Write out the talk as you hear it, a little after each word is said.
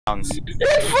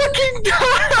It fucking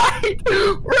died!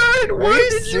 Ryan, Are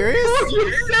you serious?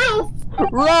 Yourself?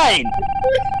 Ryan!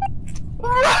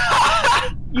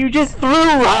 You just threw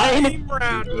Ryan!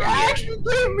 You actually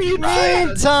threw me in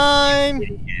Rain time!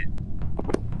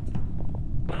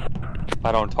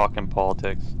 I don't talk in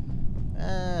politics.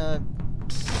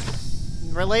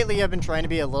 Lately I've been trying to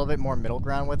be a little bit more middle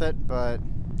ground with it, but,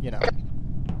 you know.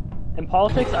 In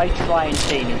politics, I try and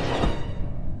stay neutral.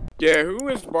 Yeah, who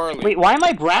is Barley? Wait, why am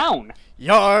I brown?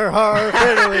 Yar har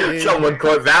fiddly! Someone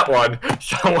caught that one.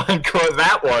 Someone caught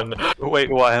that one.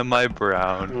 Wait, why am I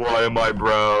brown? Why am I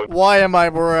brown? Why am I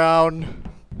brown?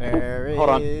 There Hold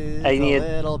on. is I need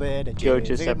a little bit of Go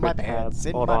to a jizz in my separate tab. pants,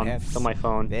 in Hold my on, pants. it's on my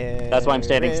phone. There That's why I'm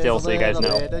standing is still, a so you guys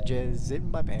little know. bit of jizz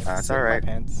in my pants, That's in my alright.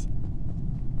 pants.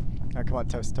 Oh, come on,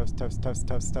 toast, toast, toast, toast,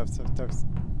 toast, toast, toast, toast.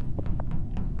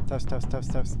 Toast, toast,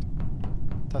 toast, toast.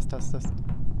 Toast, toast, toast.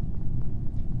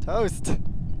 Toast!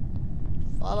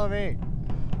 Follow me!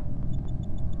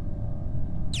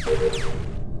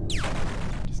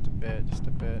 Just a bit, just a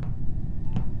bit.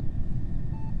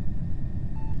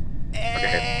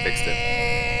 Okay, fixed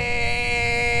it.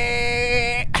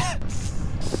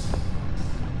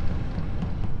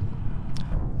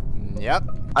 Yep.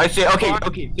 I say,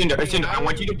 okay, Cinder, I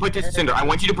want you to put this, Cinder, I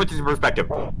want you to put this in perspective.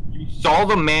 You saw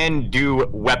the man do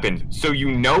weapons, so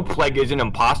you know Plague is an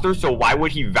imposter, so why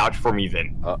would he vouch for me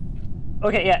then?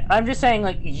 Okay, yeah, I'm just saying,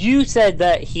 like, you said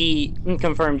that he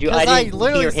confirmed you. I didn't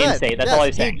hear him say it. That's all I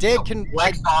was saying. He did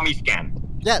Plague saw me scan.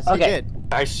 Yes, Okay. he did.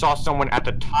 I saw someone at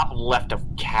the top left of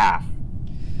calf.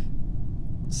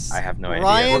 I have no idea.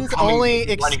 Ryan's We're coming- only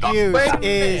running up. excuse Wait a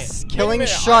is minute, killing wait a minute,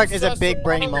 Shark I'm is a sus big of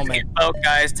brain one of moment. Oh,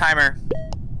 guys, timer.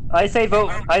 I say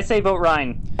vote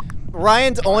Ryan.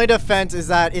 Ryan's only defense is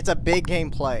that it's a big game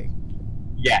play.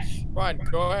 Yes. Fine,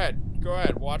 go ahead,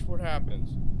 watch what happens.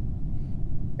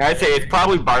 I say it's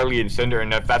probably Barley and Cinder,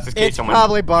 and if that's the case, It's someone.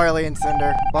 probably Barley and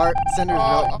Cinder. Cinder's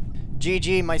Uh, really.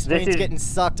 GG, my screen's is getting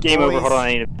sucked. Game boys. over, hold on,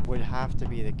 I need to... Would have to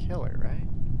be the killer, right?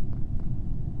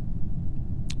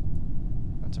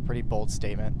 That's a pretty bold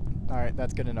statement. Alright,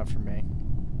 that's good enough for me.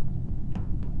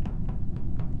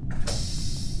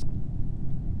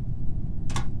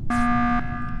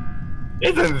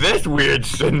 Isn't this weird,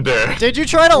 Cinder? Did you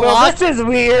try to Well, lock? this is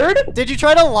weird! Did you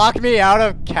try to lock me out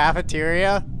of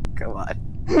cafeteria? Come on.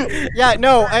 Yeah,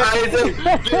 no. Okay,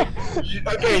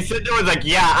 Cinder was like,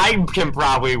 yeah, I can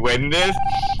probably win this.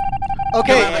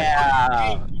 Okay.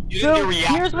 Yeah. So,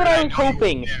 here's what I was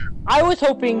hoping. I was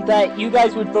hoping that you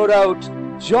guys would vote out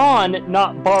John,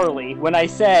 not Barley, when I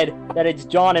said that it's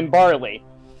John and Barley.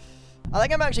 I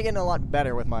think I'm actually getting a lot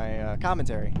better with my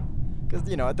commentary. Because,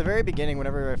 you know, at the very beginning,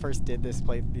 whenever I first did these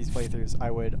playthroughs,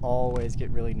 I would always get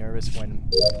really nervous when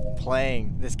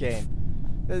playing this game.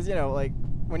 Because, you know, like,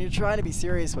 when you're trying to be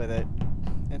serious with it,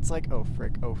 it's like, oh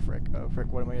frick, oh frick, oh frick,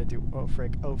 what am I gonna do? Oh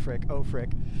frick, oh frick, oh frick.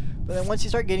 But then once you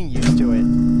start getting used to it,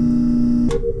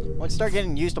 once you start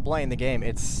getting used to playing the game,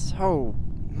 it's so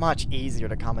much easier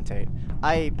to commentate.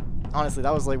 Honestly,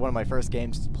 that was like one of my first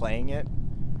games playing it,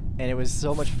 and it was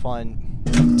so much fun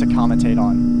to commentate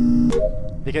on.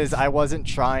 Because I wasn't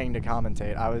trying to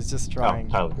commentate, I was just trying.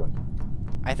 Oh, Tyler's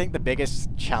going. I think the biggest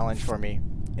challenge for me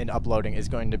in uploading is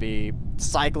going to be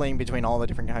cycling between all the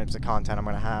different types of content I'm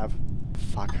going to have.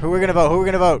 Fuck. Who are we going to vote? Who are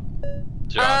we going to vote?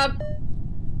 John.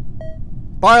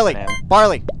 Barley. Man.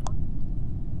 Barley.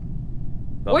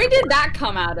 Where did that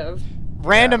come out of?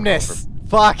 Randomness.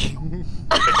 Fuck.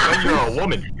 Because you're a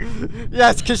woman.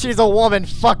 Yes, because she's a woman.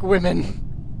 Fuck women.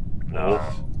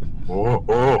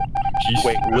 Oh.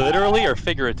 Wait, literally or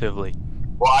figuratively?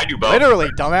 Well, I do both. Literally,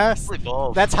 dumbass.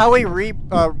 Both. That's how we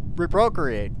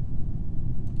reprocreate.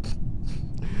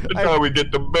 That's how we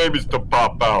get the babies to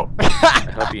pop out. I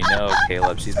hope you know,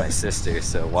 Caleb, she's my sister,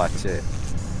 so watch it.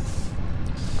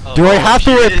 Do I have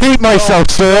to repeat myself,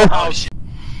 sir? Oh, shit.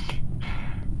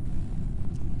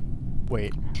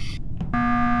 Wait.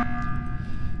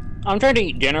 I'm trying to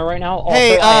eat dinner right now. Also,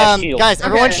 Hey, I have shield. guys,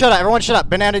 everyone Okay. shut up. Everyone shut up.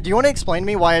 Banana, do you want to explain to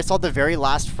me why I saw the very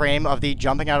last frame of the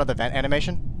jumping out of the vent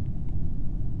animation?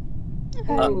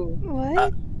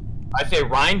 What? I say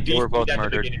Ryan They were DC'd both at the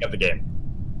murdered. beginning of the game.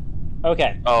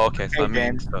 Okay. Oh, okay. So Hey,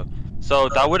 that means so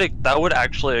that would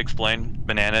actually explain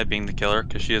Banana being the killer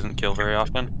because she doesn't kill very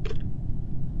often,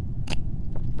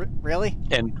 Really?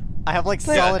 and I have like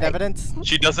Yeah, solid evidence.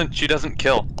 she doesn't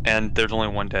kill, and there's only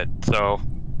one dead. So,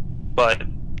 but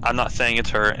I'm not saying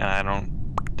it's her, and I don't.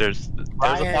 There's a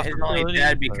Ryan is possibility. only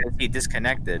dead because he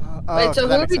disconnected. Wait, so that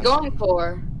who are makes we sense. going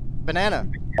for? Banana.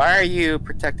 Why are you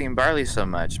protecting Barley so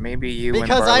much? Maybe you and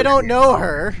Because Barley I don't know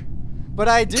her, but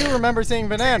I do remember seeing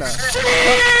Banana.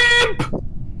 Simp.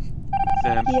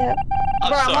 Yep.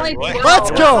 Bro, I'm sorry, only what? chill.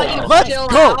 Let's go! I'm only Let's chill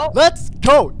go! out. Let's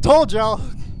go! Told y'all!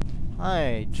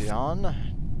 Hi, John.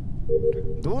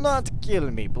 Do not kill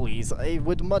me, please. I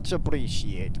would much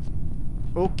appreciate.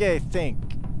 Okay, think.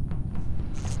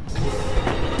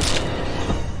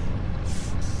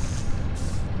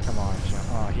 Come on, John.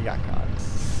 Oh, he got caught.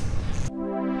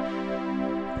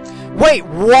 Wait,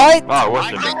 what? Oh, what's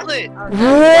I the called it.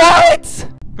 What?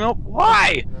 Nope.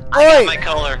 Why? I Wait. got my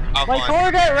color. I'm My on.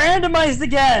 core got randomized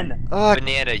again!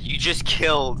 Banana, you just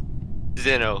killed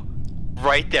Zeno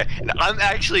right there, and I'm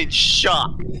actually in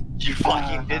shock. You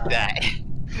fucking did that.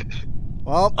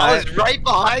 Well, I was right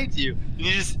behind you. And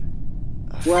you just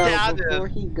stabbed before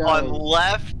him he goes. on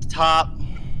left top.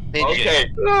 Ninja.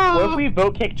 Okay. What if we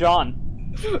vote kick John?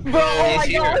 Bro, oh my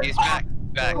He's here. god. He's back.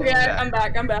 Back. Okay, back. I'm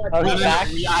back. I'm back. Oh, he's back?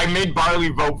 I made Barley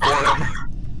vote for him.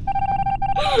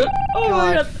 Oh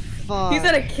my god. fuck. He's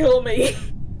gonna kill me.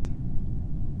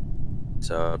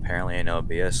 So apparently an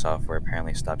OBS software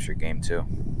apparently stops your game too.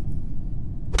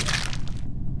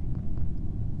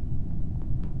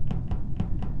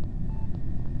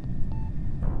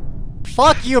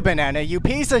 Fuck you, Banana, you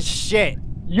piece of shit.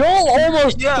 Y'all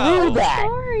almost Yo. threw that!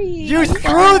 Sorry. You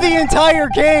threw the entire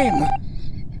game.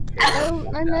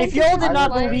 If y'all did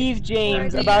not believe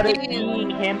James about it being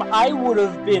him, I would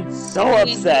have been so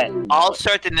upset. I'll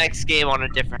start the next game on a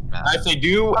different map. I say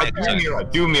do Mira.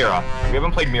 Do Mira. We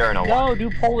haven't played Mira in a while. No,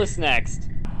 do Polis next.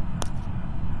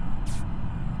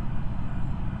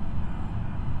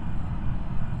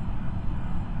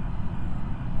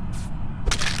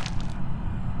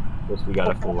 Guess we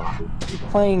got a full lobby.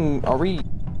 Playing, are we?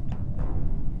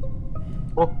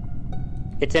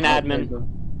 It's an admin.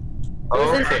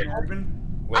 Okay.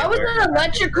 I was in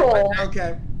electrical.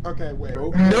 Okay, wait.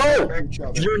 No!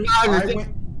 You're not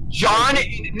understanding. John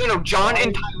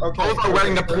and Tyler both are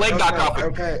wearing the plague doctor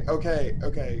outfit. Okay.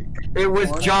 It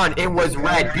was John. It was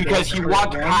red because he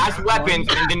walked past weapons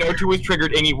and then O2 was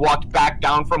triggered and he walked back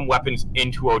down from weapons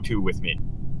into O2 with me.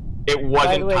 It By the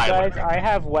wasn't way, Tyler. guys, I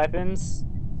have weapons.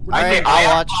 I think I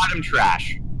have bottom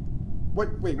trash. Wait,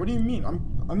 what do you mean?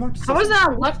 I'm not. I was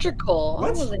not electrical. What?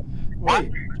 I wasn't.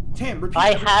 Wait, Tam, repeat. I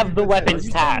everything have you the just weapons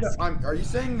said. task. Are you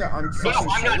saying that I'm No, sus and I'm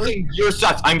not Tyler? saying you're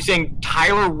sus. I'm saying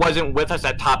Tyler wasn't with us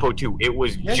at top O2. It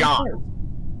was Yeah, John. he was.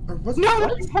 Or was it No,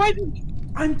 what? he wasn't.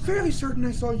 I'm fairly certain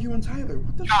I saw you and Tyler.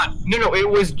 What the? John. No, it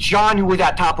was John who was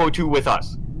at top O2 with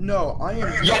us. No, I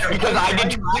am. Yes, because I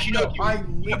did trash No, you.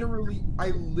 I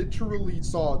literally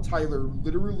saw Tyler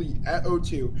literally at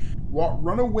O2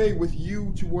 run away with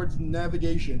you towards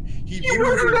navigation. He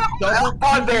literally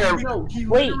double. there. No, he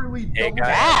Wait, literally hey, double.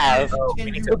 guys.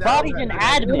 The body's an Who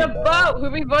admin. the vote?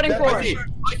 Who we voting for? I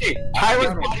see.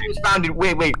 Tyler's body was found.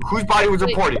 Wait. Whose body was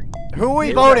reported? Who are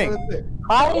we voting?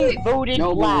 I voted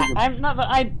No, black. no. I'm not.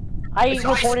 I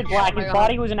reported black. His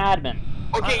body was an admin.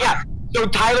 Okay, yeah. So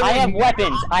Tyler. I have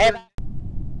weapons. I have.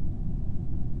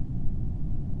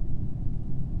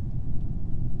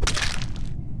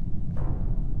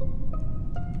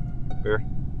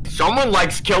 Someone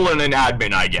likes killing an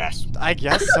admin, I guess. I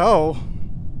guess so.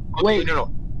 Okay,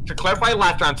 no. To clarify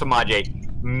last round,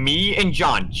 Samaje, me and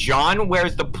John. John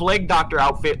wears the plague doctor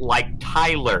outfit like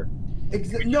Tyler.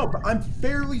 No, but I'm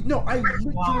fairly. No, I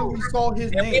literally saw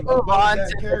his Can we name move above on that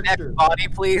to the character. next body,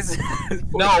 please?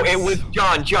 No, it was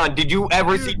John. John, did you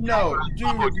ever see? No, dude,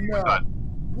 no.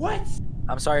 What?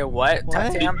 I'm sorry, what?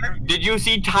 What? Tam? Did you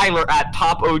see Tyler at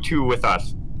top O2 with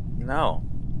us? No.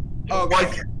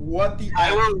 Okay. What the?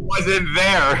 Tyler wasn't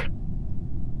there.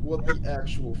 What the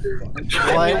actual fuck?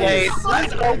 Anyways,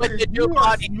 let's go with the new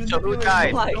body. So who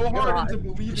died? So hard into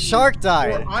believing Shark me,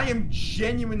 died. or I am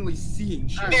genuinely seeing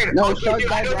shit. Dude, No, okay, Shark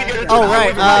dude, I died don't think last it's- Oh, I right,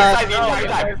 was right the entire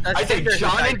time. that's I said Tinker's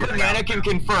John and side. Banana can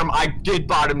confirm I did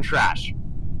bottom trash.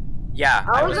 Yeah.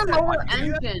 I was was a at lower one.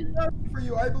 engine. For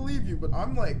you, I believe you, but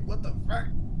I'm like, what the fuck?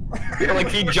 Like,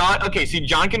 see, John. Okay, see,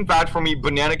 John can vouch for me.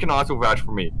 Banana can also vouch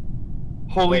for me.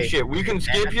 Holy Wait, shit, we can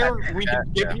skip here. We can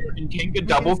skip here and take a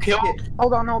double kill.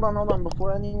 Hold on.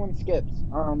 Before anyone skips,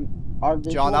 are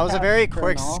John, that was a very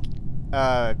quick off?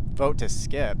 vote to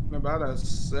skip. I'm about to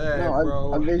say, No,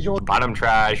 bro. a visual. Bottom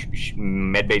trash,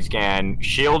 medbay scan,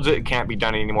 shields. It can't be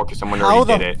done anymore because someone How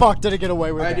already the did it. fuck did it get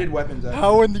away with I that? did weapons.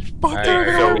 How in the fuck did it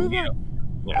get so- away with that?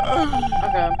 Yeah.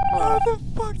 Okay. How the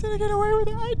fuck did it get away with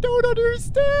it? I don't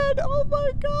understand. Oh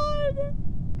my god.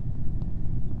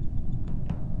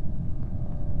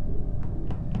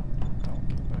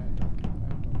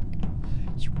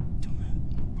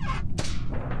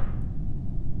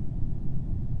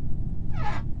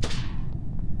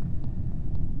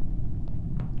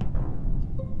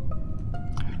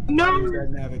 No.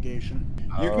 Navigation.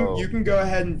 You can go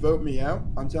ahead and vote me out.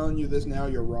 I'm telling you this now.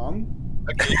 You're wrong.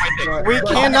 We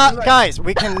cannot, guys.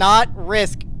 We cannot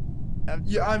risk.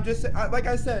 Yeah, I'm just like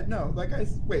I said. No,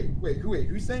 wait.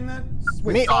 Who's saying that?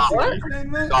 Wait, Me. Softy, are you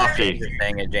saying that? Softy. You're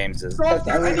saying it, James is.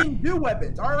 Softy, I didn't do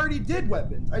weapons. I already did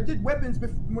weapons. I did weapons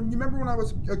when you remember when I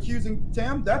was accusing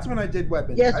Tam? That's when I did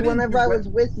weapons. Yes, I didn't whenever do I was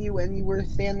with you and you were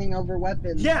standing over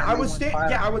weapons. Yeah, I was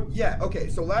Yeah, okay.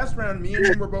 So last round, me and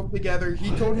him were both together.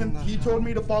 He told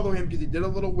me to follow him because he did a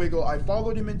little wiggle. I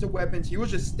followed him into weapons. He was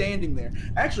just standing there.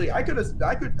 Actually,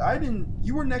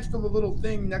 you were next to the little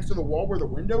thing next to the wall where the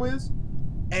window is.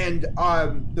 And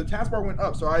the taskbar went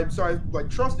up, so I like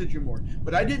trusted you more.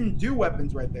 But I didn't do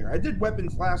weapons right there. I did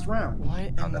weapons last round.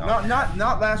 What?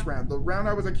 Not last round. The round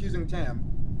I was accusing Tam.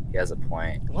 He has a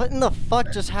point. What in the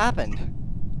fuck just happened?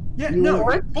 Yeah,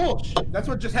 no, bullshit. That's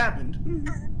what just happened.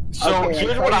 So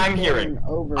here's what I'm hearing.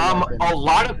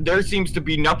 There seems to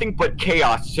be nothing but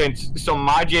chaos since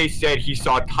Samaje said he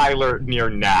saw Tyler near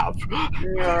Nav.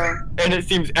 Yeah. And it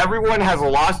seems everyone has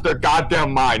lost their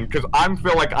goddamn mind because I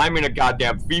feel like I'm in a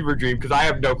goddamn fever dream because I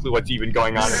have no clue what's even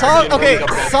going on.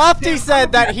 Softy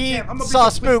said that he saw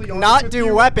Spook not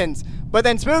do weapons, but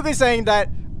then Spook is saying that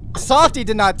Softy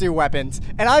did not do weapons,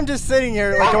 and I'm just sitting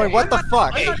here like going, what the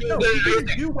fuck?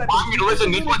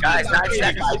 Listen, Guys, 9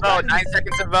 seconds to vote. 9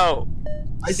 seconds to vote.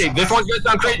 I say this one's gonna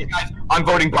sound crazy, guys. I'm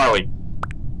voting Barley.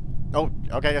 Oh,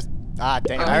 okay.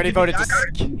 Dang it! I already voted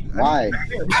to. Why?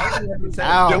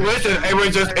 Ow. Listen,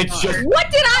 it's just. What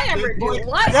did I ever do?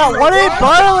 What? Yeah, what did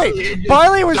Barley?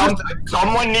 Barley was just.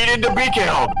 Someone needed to be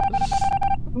killed.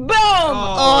 Boom!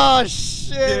 Oh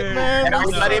shit, man!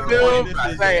 Everybody move!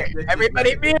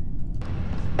 Everybody move!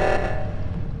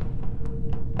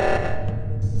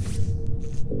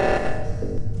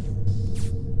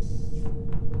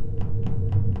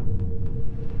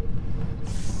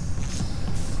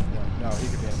 No, he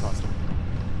could be an imposter.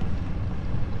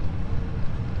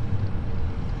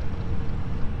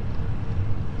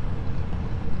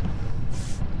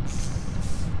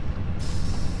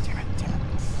 Damn it.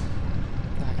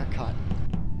 I got caught.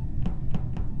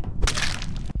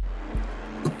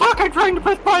 Fuck, I'm trying to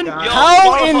press button.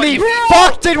 How in the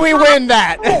fuck did we win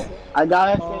that? I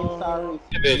gotta say sorry.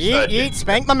 Yeet,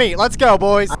 spank my meat. Let's go,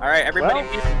 boys. Alright, everybody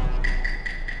move.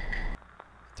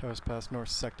 Toast past north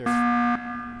sector.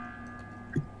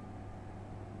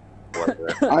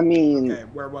 I mean, Okay,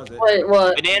 where was it? Wait,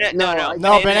 what? Banana? No.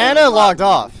 No, Banana logged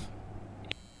off.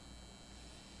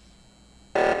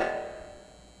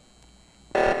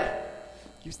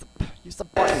 Use the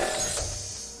button.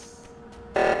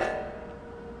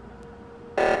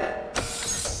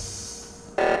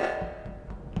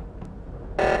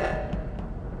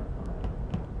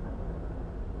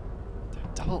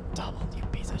 Double, you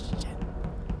piece of shit.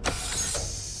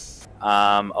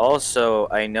 Also,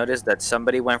 I noticed that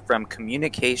somebody went from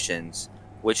communications,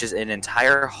 which is an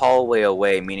entire hallway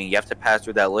away, meaning you have to pass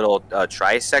through that little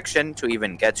try section to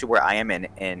even get to where I am in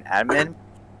admin.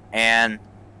 And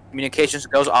communications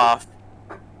goes off,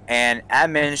 and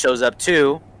admin shows up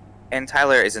too, and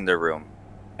Tyler is in the room.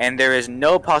 And there is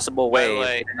no possible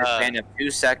way in a span of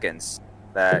 2 seconds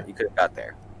that you could have got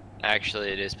there. Actually,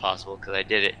 it is possible because I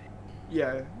did it.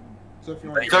 Yeah. So if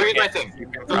you want So here's my thing.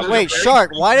 Wait,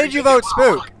 Shark, why did you vote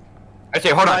Spook? I say,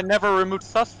 hold I on. never removed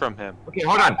sus from him. Okay,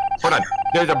 hold on.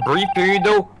 There's a brief period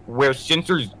though where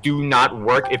sensors do not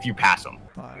work if you pass them.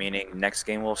 Meaning next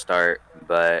game will start,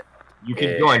 but You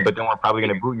can join, but then we're probably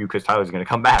gonna boot you because Tyler's gonna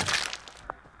come back.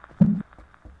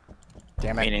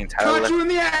 Damn it. meaning Tyler Caught left. you in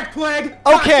the act, Plague! Okay.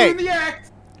 Caught you in the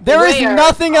act! There is Where?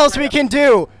 nothing else we can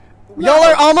do. Y'all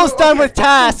are almost done with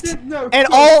tasks, and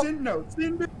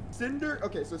Cinder.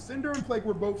 Okay, so Cinder and Plague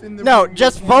were both in the. No, room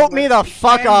just with vote me the weapons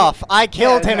fuck and- off. I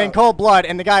killed him in no. cold blood,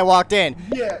 and the guy walked in.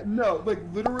 Yeah, no, like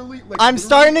literally. I'm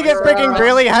starting to get freaking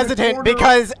really hesitant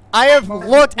because I have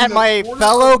looked at my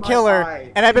fellow killer,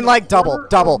 and I've been like double,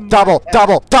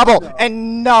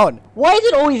 and none. Why is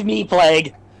it always me,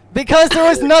 Plague? Because there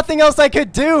was nothing else I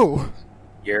could do.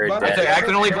 You're But dead. I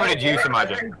accidentally voted you,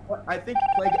 Samaje. I think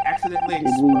Plague accidentally Did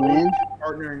we win? exposed his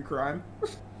partner in crime.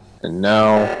 And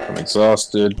now I'm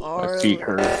exhausted. My feet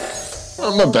hurt.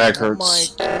 My back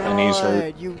hurts. My knees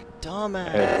hurt. You My dumbass.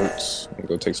 head hurts. I'm gonna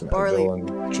go take some Barley.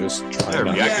 Advil and just try Yeah,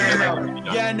 not reaction.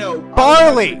 Yeah, no.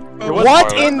 Barley, was what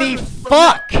Barley. in the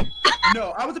fuck?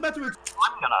 No, I was about to. I'm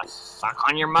gonna suck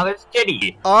on your mother's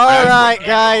titty. Alright,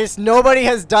 guys, nobody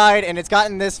has died, and it's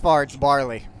gotten this far. It's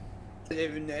Barley.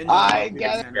 I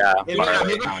get it.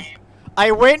 Yeah.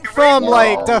 I went from,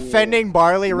 like, No. defending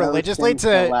Barley No religiously sense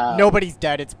to allowed. nobody's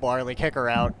dead, it's Barley, kick her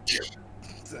out. It's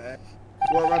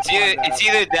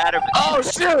either that or. Oh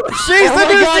shoot! She's the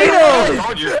new Zeno! I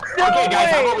told you. Okay, guys,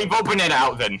 how about we vote Banana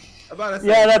out then?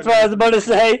 Yeah, that's what I was about to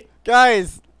say.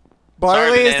 Guys, Barley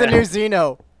Sorry, is the Banana. new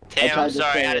Zeno. Tam, I'm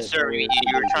sorry, I had to serve you.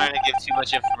 You were trying to give too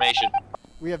much information.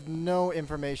 We have no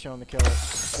information on the killer.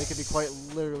 They could be quite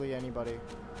literally anybody.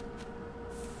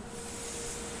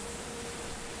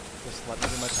 Just let me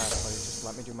do my task, buddy. Just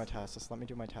let me do my task. Just let me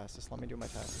do my task. Just let me do my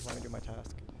task. Just let me do my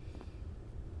task.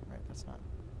 Alright, that's not.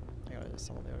 I gotta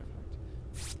disable the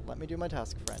artifact. Let me do my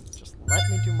task, friend. Just let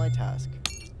me do my task.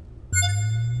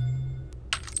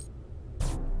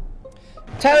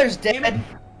 Tyler's dead.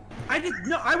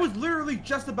 I was literally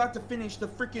just about to finish the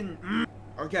freaking.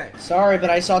 Okay. Sorry, but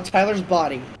I saw Tyler's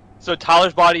body. So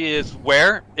Tyler's body is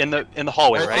where? In the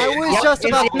hallway, right? I was just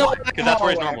about. Because that's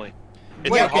where it's normally. It's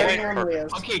Wait, in the hallway. normally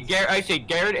is. Okay,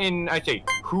 Garrett and I say,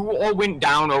 who all went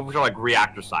down over to like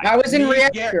reactor side? I was in Me,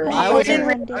 reactor. yeah, I was in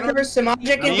me, reactor.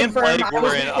 Samaja can Me and confirm. Blake I was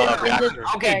were in, in reactor.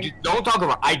 Okay, just don't talk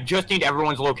about. I just need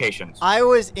everyone's locations. I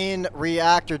was in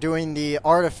reactor doing the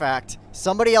artifact.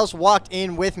 Somebody else walked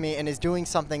in with me and is doing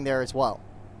something there as well.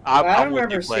 I don't I'm with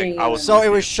remember you, Blake. seeing I was So with it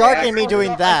you. was Shark and me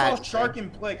doing I that. saw Shark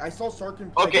and Plague. I saw Shark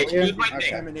and Plague. Okay, here's my Okay,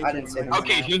 thing. I didn't see that.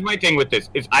 Okay, here's my thing with this: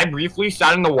 is I briefly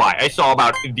sat in the Y. I saw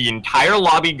about the entire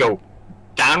lobby go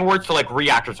downwards to like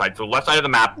reactor side, so left side of the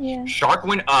map. Yeah. Shark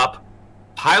went up.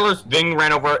 Tyler's thing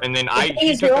ran over, and then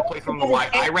he took the place from the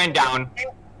Y. I ran down.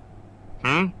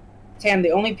 Tam,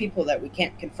 the only people that we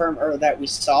can't confirm or that we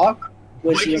saw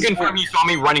was Blake you. can confirm he saw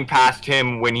me running past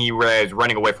him when he was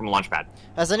running away from Launchpad.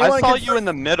 Has anyone I saw confirmed- you in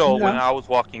the middle when I was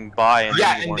walking by. And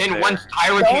Yeah, you and weren't then there. once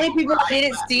Tyler The came, only people I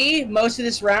didn't see most of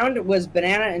this round was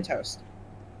Banana and Toast.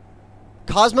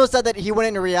 Cosmo said that he went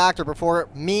into reactor before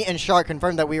me and Shark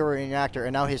confirmed that we were in reactor,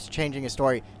 and now he's changing his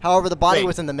story. However, the body Wait.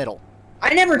 was in the middle.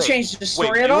 I never changed the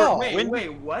story at you were- all. Wait,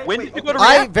 When- what? when Wait, did you go to okay.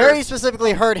 I reactor? very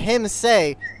specifically heard him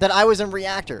say that I was in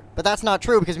reactor, but that's not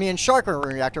true because me and Shark are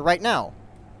in reactor right now.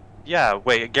 Yeah,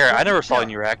 wait, Garrett, I never saw you in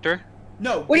your reactor.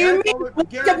 No. What do you mean?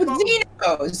 What's up with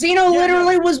Zeno? Zeno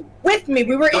literally was with me.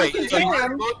 We were Wait, in so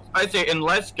Tam. I say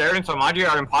unless Garrett and Samaji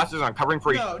are imposters on covering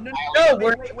for each. No,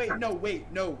 No,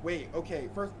 wait. Okay,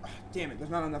 first, damn it, there's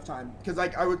not enough time. Cause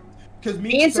like I would, cause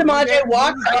Me and Samaje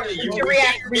walked up to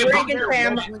reactor. We were in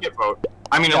Tam.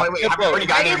 I mean, wait, I've already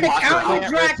got I an did the count with imposter.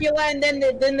 Dracula and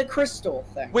then the crystal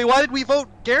thing. Wait, why did we vote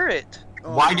Garrett?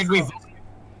 Why did we?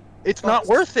 It's not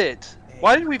worth it.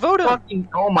 Why did we vote him? Fucking,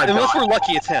 oh my Unless god. we're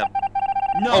lucky, it's him.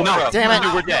 No, Oh, no, damn it.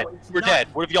 Dude, we're dead. We're dead.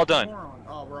 What have y'all done?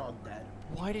 Oh, we're all dead.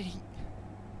 Why did he?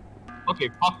 Okay,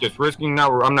 fuck this.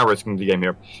 I'm not risking the game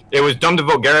here. It was dumb to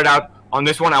vote Garrett out. On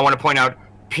this one, I want to point out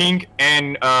Pink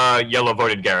and Yellow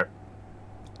voted Garrett.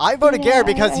 I voted Garrett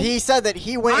because he said that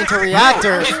he went into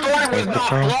reactor. His story was not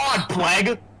flawed,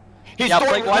 Plague. His Yeah,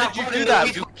 story Blake, was why not did you flawed do in that?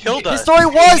 the You least. killed us. His story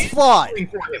was flawed.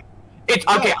 It's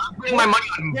okay. I'm putting my money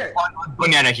on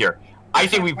Banana here. I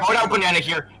say we vote out Banana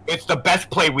here. It's the best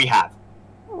play we have.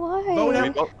 Why? Vote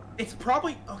out. It's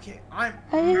probably okay. I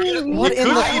didn't What in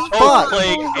the Both fuck?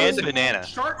 Plague and Banana.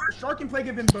 Shark and Plague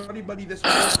have been buddy this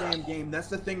whole damn game. That's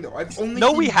the thing, though. I've only No,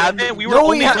 seen we them haven't. We were No,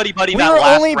 only we buddy we that were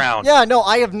last only, round. Yeah, no,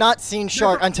 I have not seen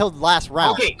Shark until the last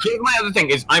round. Okay, here's my other thing: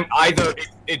 is I'm either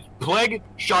it's Plague,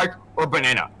 Shark, or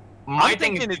Banana. My I'm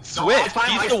thing thinking is it's the last Swift.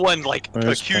 time He's I- the one like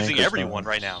Where's accusing Pancake everyone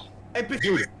Stone? right now. Hey, but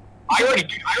Dude, I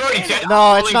already said. No,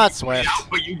 I'm it's willing not to Swift. out,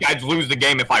 but you guys lose the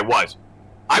game if I was.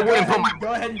 I wouldn't put my.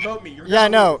 Go ahead and vote me. You're Yeah, gonna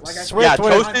no, lose. Like I said, Swift Yeah,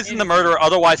 would've- Toast isn't the murderer.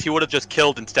 Otherwise, he would have just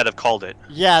killed instead of called it.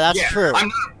 Yeah, that's Yeah, true. I'm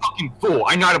not a fucking fool.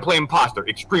 I know how to play imposter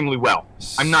extremely well.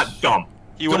 I'm not dumb.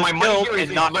 He would my have money killed here is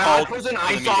and not the last called. person in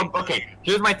I the saw. meeting. Okay,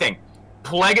 here's my thing.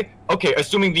 Plague. Okay,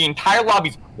 assuming the entire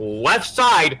lobby's left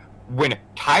side when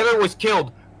Tyler was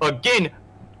killed. Again,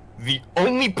 the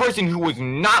only person who was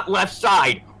not left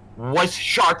side was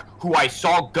Shark, who I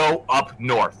saw go up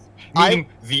north. Meaning,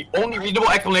 the only reasonable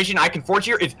explanation I can forge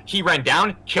here is he ran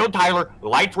down, killed Tyler,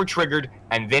 lights were triggered,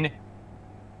 and then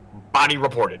body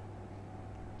reported.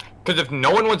 Because if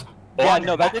no one was Yeah, on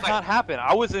no, that did not happen.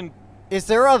 I was in. Is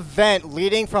there a vent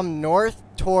leading from north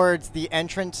towards the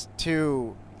entrance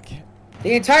to...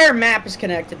 The entire map is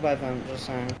connected by them. Just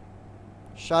saying.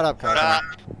 Shut up, Cosmo.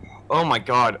 Oh my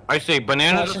god. I say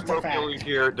Banana That's the just a smoke fact. killers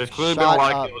here. There's clearly been Shut a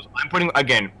lot up. of kills. I'm putting,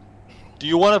 again, Do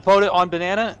you want to vote it on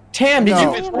Banana? Tam, did No. you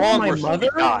If it's vote wrong, my we're mother?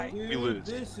 we die. We lose.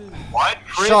 This is what?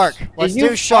 Chris? Shark. Let's Did you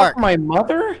do Shark. fuck my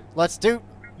mother? Let's do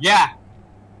Yeah.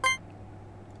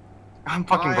 I'm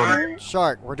fucking voting.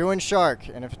 Shark. We're doing Shark.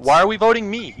 And if it's... Why are we voting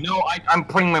me? No, I'm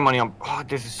putting my money on. Oh,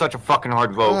 this is such a fucking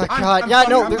hard vote. Oh, I'm- God. I'm Yeah, putting-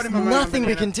 no, I'm there's putting my money on nothing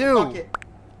we Banana. can Fuck do. it.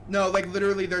 No, like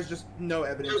literally, there's just no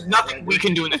evidence. There's nothing we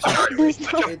can do in this scenario. It's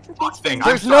such a fuck thing. I'm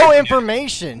There's sorry. no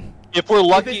information. If we're If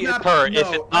lucky, it's not- her. no,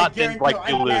 If it's not, then like I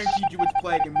you lose. guarantee you it's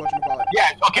Plague and whatchamacallit. Yeah,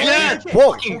 okay. Yeah. okay,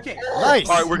 Whoa. fucking- Okay. Nice.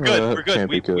 All right, we're good. that We're good. can't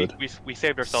be good. We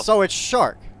saved ourselves. So it's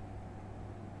Shark.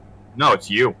 No, it's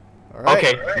you.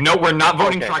 Okay, no, we're not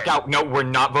voting Shark out. No, we're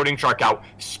not voting Shark out.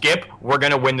 Skip, we're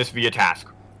gonna win this via task.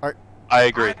 I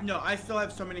agree. No, I still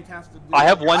have so many tasks to do. I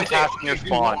have one task near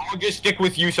spawn. I'll just stick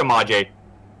with you, Samaje.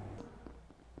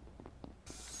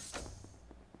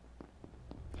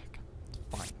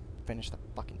 Fine. Finish the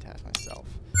fucking task myself.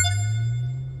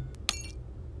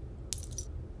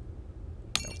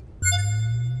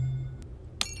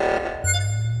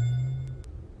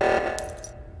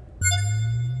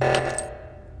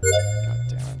 God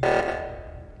damn it.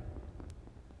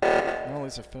 Well, at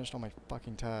least I finished all my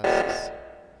fucking tasks.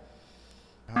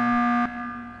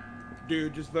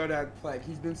 Dude, just vote out Plague.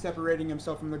 He's been separating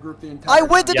himself from the group the entire I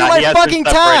went to time. do my fucking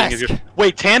task!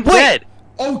 Wait, Tam's dead!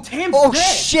 Oh, Tam's Oh, dead!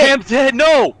 shit! Tam's dead,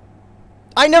 no!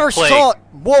 I never Plague. saw it!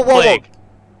 Whoa, whoa, whoa! Plague.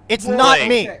 It's Plague. not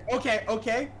me! Okay,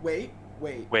 wait.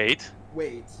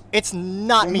 It's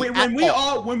not me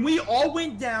When we all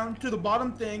went down to the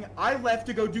bottom thing, I left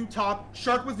to go do top.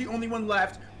 Shark was the only one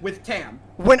left with Tam.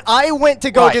 When I went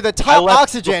to go Right, to the I top left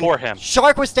oxygen, before him.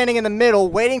 Shark was standing in the middle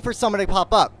waiting for someone to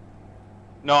pop up.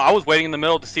 No, I was waiting in the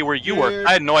middle to see where you were.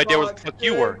 I had no idea where the fuck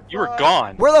you were. You were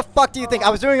gone. Where the fuck do you think? I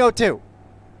was doing O2.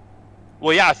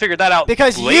 Well, yeah, I figured that out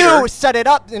Because later. you set it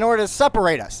up in order to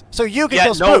separate us. So you could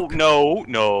kill no, Spook.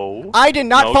 no. I did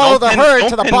not No, follow the don't herd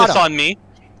to the pin bottom. This on me.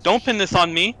 Don't pin this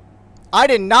on me. I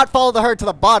did not follow the herd to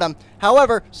the bottom.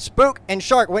 However, Spook and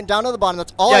Shark went down to the bottom.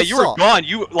 That's all I You saw. were gone.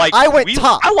 You like I went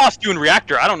top. I lost you in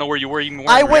reactor. I don't know where you were even.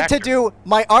 I went to do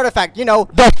my artifact. You know,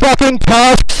 the fucking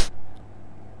task.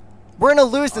 We're gonna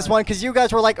lose this one because you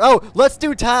guys were like, "Oh, let's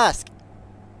do task."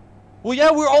 Well,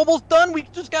 yeah, we're almost done. We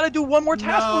just gotta do one more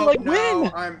task and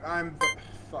win.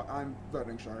 I'm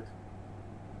voting Shark.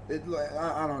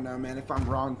 I don't know, man. If I'm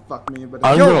wrong, fuck me. But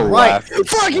You're right.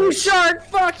 Fuck you, Shark!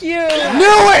 Fuck you!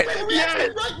 Knew it! Yes!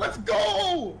 Let's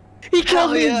go! He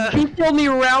killed me. He killed me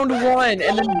round 1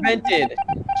 and then vented.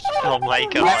 Oh my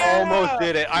god. I almost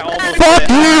did it. I almost Fuck did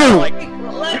it.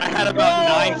 you! Like, I had about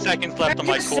 9 seconds left on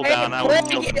my cooldown. I was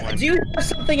still Plague, do you have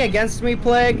something against me,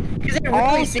 Plague? Because it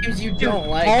really seems you don't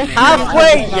like me.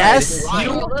 Halfway, yes.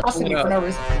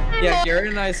 Yeah, Garrett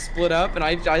and I split up, and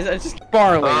I just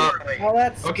Barley. Well,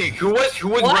 that's Okay, who was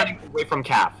running away from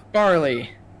Calf? Barley.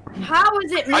 how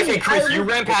is it me? I say, Chris, you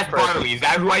ran past Barley. Is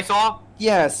that who I saw?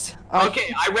 Yes.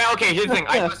 Okay, Okay, here's the thing.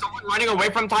 I saw someone running away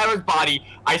from Tyler's body.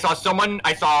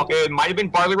 It might have been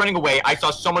Barley running away. I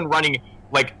saw someone running,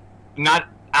 like, not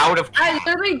out of. I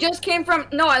literally just came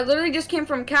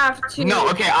from Calf to. No,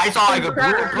 okay, I saw like a blue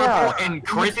and purple, Yeah. and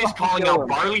Chris is calling out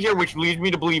Barley here, which leads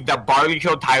me to believe that Barley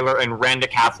killed Tyler and ran to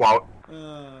Calf while.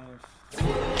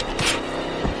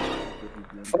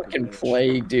 Fucking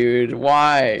Plague, dude.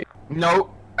 Why? No,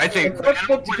 I The think. corpse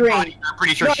looked green. I'm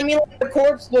pretty sure. No, I mean, like, the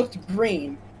corpse looked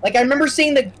green. Like, I remember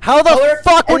seeing the How the color,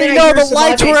 fuck and would he then know I hear the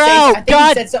lights Samaje were say- out? I think he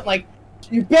God. said something like,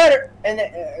 "You better," and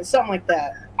something like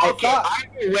that. Okay,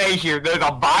 either way here, there's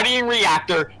a body in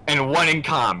reactor and one in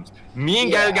comms. Me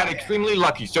and Gary got extremely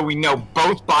lucky, so we know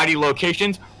both body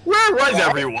locations. Where was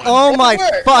everyone? Oh my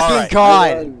fucking Alright.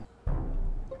 god.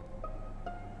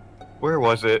 Where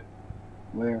was it?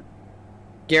 Where?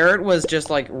 Garrett was just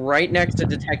like right next to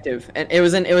detective, and it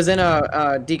was in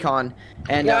a decon.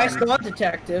 And Yeah, I saw a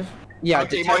detective. Yeah,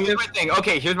 Okay, well, detective. here's my thing.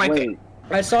 Okay, here's my thing.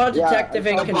 I saw a detective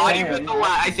in The body with command. the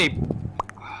I say.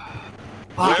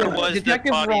 Where was that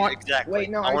Detective body Ron- exactly? Wait,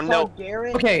 no, I I want saw to know.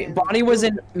 Garrett. Okay, and Bonnie was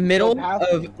in middle past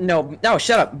of no,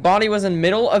 shut up. Bonnie was in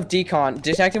middle of decon.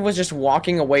 Detective was just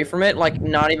walking away from it, like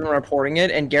not even reporting it,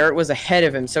 and Garrett was ahead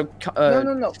of him. So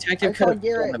No. detective I could saw have killed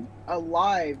Garrett him.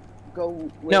 alive. Go.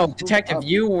 With No, Spook detective, up.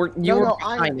 you were No,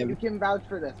 behind you him. can vouch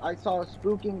for this. I saw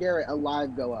Spook and Garrett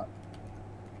alive go up.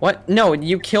 What? No,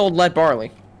 you killed Let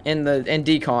Barley in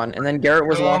decon, and then Garrett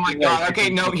was Oh walking my away. god. Okay,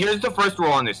 no, here's the first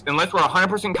rule on this. Unless we're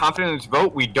 100% confident in this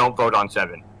vote, we don't vote on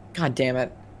 7. God damn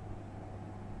it.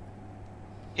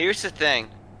 Here's the thing.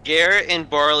 Garrett and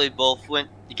Barley both went.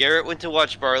 Garrett went to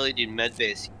watch Barley do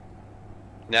medbase.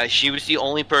 Now she was the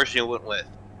only person who went with.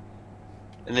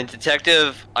 And then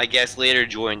detective, I guess, later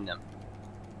joined them.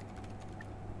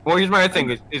 Well, here's my other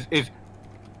thing. Is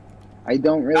I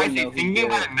don't really I know. say, who thinking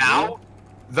about Garrett it now,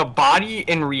 the body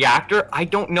in reactor, I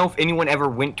don't know if anyone ever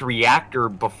went to reactor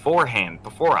before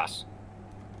us.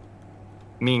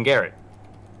 Me and Garrett.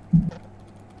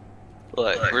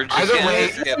 Look, we're just Either gonna way-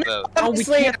 skip vote.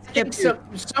 Obviously, I think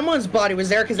someone's body was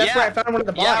there because that's where I found one of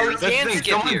the Yeah, bodies. we That's the can thing,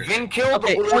 skip someone's yours. been killed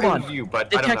Okay, or hold it on. was you, but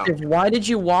I don't know. Detective, why did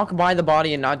you walk by the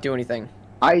body and not do anything?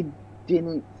 I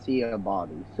didn't see a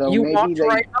body, so You maybe walked they.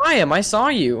 right by him. I saw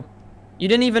you. You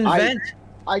didn't even vent.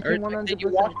 I can 100% You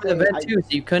walked to the say vent too, so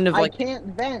you couldn't have I like. can't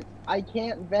vent. I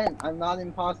can't vent. I'm not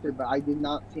imposter, but I did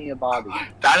not see a body.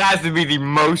 That has to be the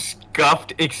most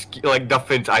scuffed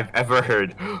defense I've ever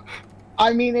heard.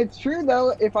 I mean, it's true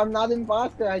though. If I'm not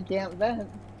imposter, I can't vent.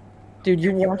 Dude,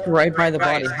 you walked right by the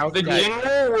body. How The could that?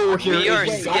 general rule here We are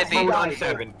is don't skipping. vote on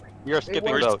 7. You're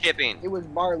skipping We're votes. skipping. It was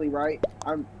Barley, right?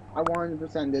 I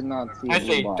 100% did not see.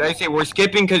 I say we're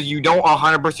skipping because you don't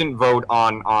 100% vote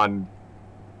on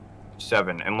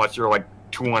 7 unless you're like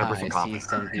 200%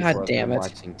 confident. God damn it.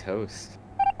 Watching Toast.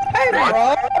 Hey,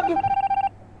 Rob.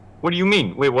 What do you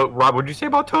mean? Wait, what, Rob? What did you say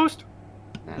about Toast?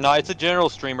 No, it's a general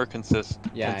streamer consist.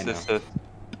 Yeah, I know.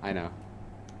 I know.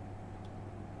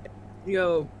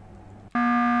 Yo.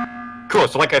 Cool.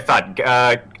 So like I thought,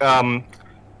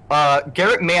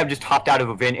 Garrett may have just hopped out of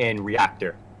a vent in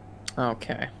reactor.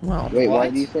 Okay. Well. Wait, why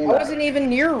do you say I that? wasn't even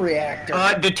near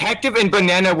reactor. Detective and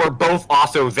Banana were both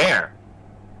also there.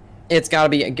 It's gotta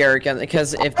be Garrett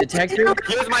because if Detective.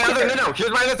 Here's my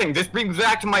other thing. This brings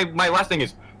back to my last thing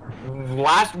is,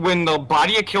 when the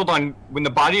body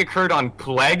occurred on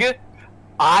Plague,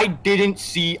 I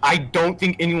don't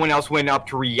think anyone else went up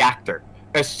to reactor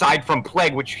aside from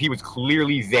Plague, which he was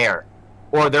clearly there,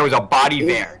 or there was a body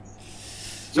there.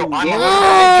 So I'm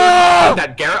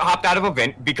that Garrett hopped out of a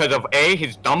vent because of A,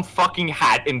 his dumb fucking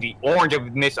hat and the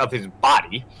orangeness of his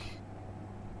body.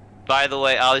 By the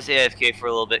way, I was AFK for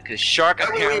a little bit because Shark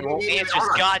apparently won't answer his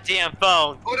goddamn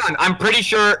phone. Hold on, I'm pretty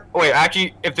sure. Wait,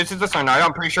 actually, if this is the scenario,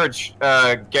 I'm pretty sure it's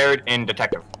Garrett and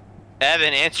Detective.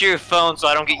 Evan, answer your phone so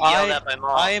I don't get yelled at by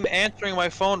Mom. I am answering my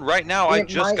phone right now. I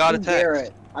just got a text.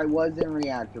 Garrett. I was in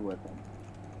reactor with him.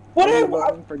 What Are are you you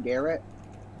voting for Garrett?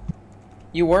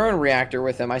 You were in reactor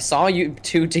with him. I saw you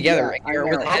two together. Yeah,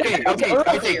 Garrett was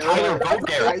Okay, Tyler, vote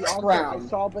Garrett. I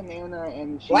saw Banana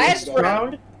and she Last was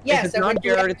round? Yes, it's not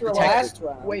Garrett, it's last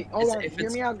round. Wait, hold on.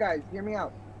 Hear me out, guys. Hear me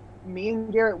out. Me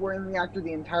and Garrett were in reactor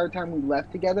the entire time we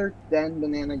left together. Then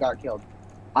Banana got killed.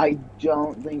 I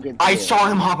don't think it's. I saw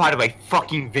him hop out of a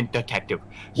fucking vent, Detective.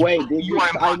 Wait,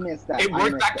 I missed that. It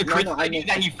worked back to Chris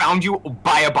that he found you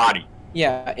by a body.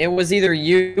 Yeah, it was either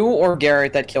you or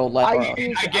Garrett that killed Lepo.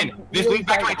 Again, this leads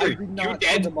back to my theory. Two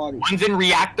dead, one's in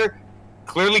reactor.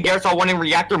 Clearly, Garrett saw one in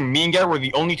reactor. Me and Garrett were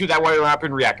the only two that were up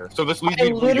in reactor. So this leads I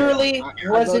me. literally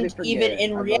wasn't even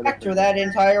in reactor that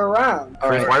entire round.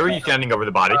 Chris, why were you standing over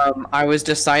the body? I was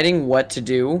deciding what to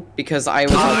do because I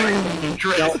was.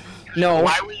 Chris, no.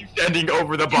 Why were you standing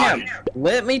over the body?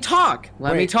 Let me talk.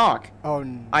 Let me talk. Oh.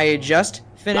 No. I had just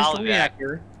finished the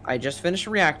reactor. I just finished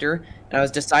a reactor, and I was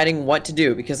deciding what to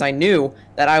do because I knew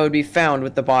that I would be found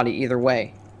with the body either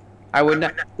way. I would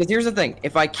not. Because here's the thing: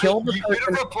 if I killed the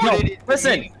person,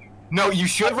 listen. No, you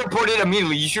should have reported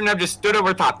immediately. You shouldn't have just stood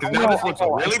over top because now this looks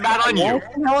really bad on you.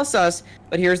 Hella sus.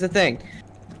 But here's the thing: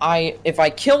 if I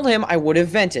killed him, I would have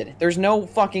vented. There's no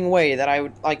fucking way that I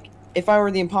would like. If I were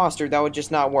the imposter, that would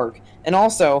just not work. And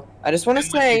also, I just want to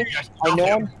say,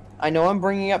 I know I'm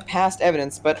bringing up past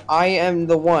evidence, but I am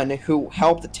the one who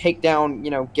helped take down,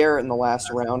 Garrett in the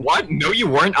last round. What? No, you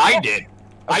weren't. I did.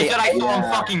 Okay, I said I saw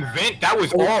him fucking vent. That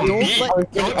was all me.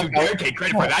 Don't you dare take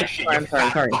credit for that shit. I'm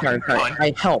sorry.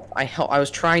 I was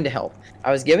trying to help.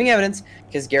 I was giving evidence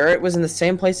because Garrett was in the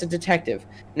same place as Detective.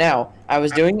 Now, I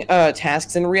was doing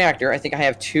tasks in reactor. I think I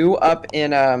have 2 up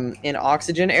in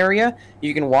oxygen area.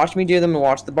 You can watch me do them and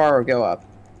watch the bar go up.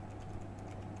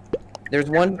 There's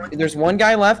one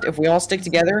guy left. If we all stick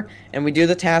together and we do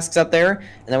the tasks up there,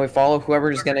 and then we follow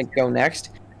whoever is gonna go next,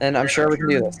 then I'm sure we can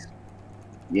do this.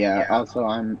 Yeah. Also,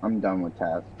 I'm done with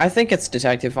tasks. I think it's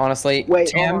Detective, honestly. Wait,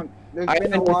 Tam,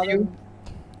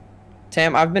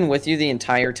 Tam, I've been with you the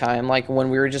entire time, like when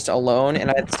we were just alone, and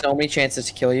I had so many chances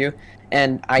to kill you,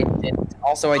 and I didn't.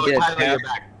 Also, I did.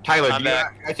 Tyler, you're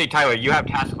back. Tyler, you have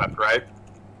tasks left, right?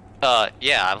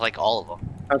 Yeah, I have like all of them.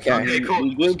 Okay. Cool.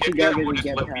 We group Skip together them, we'll to just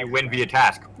get let me win via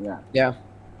task. Yeah.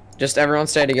 Just everyone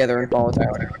stay together and follow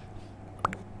Tyler.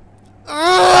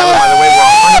 By the way,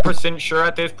 we're 100% sure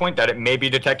at this point that it may be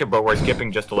Detective, but we're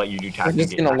skipping just to let you do tasks. We're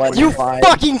just gonna let you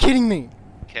fucking kidding me?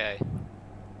 Okay.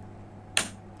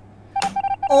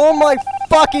 Oh my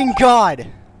fucking god!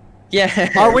 Yeah.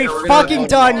 Are we fucking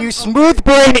done, you smooth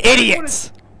brain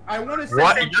idiots? I want to say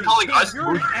what? something. You're calling us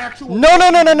You're an actual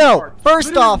No. First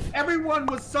Literally, off, everyone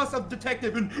was sus of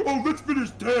Detective and let's finish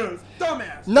tasks.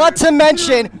 Dumbass. Not to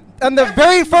mention, in the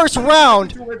very first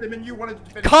round,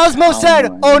 Cosmo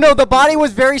said, "Oh no, the body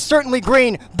was very certainly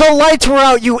green. The lights were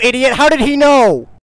out, you idiot. How did he know?"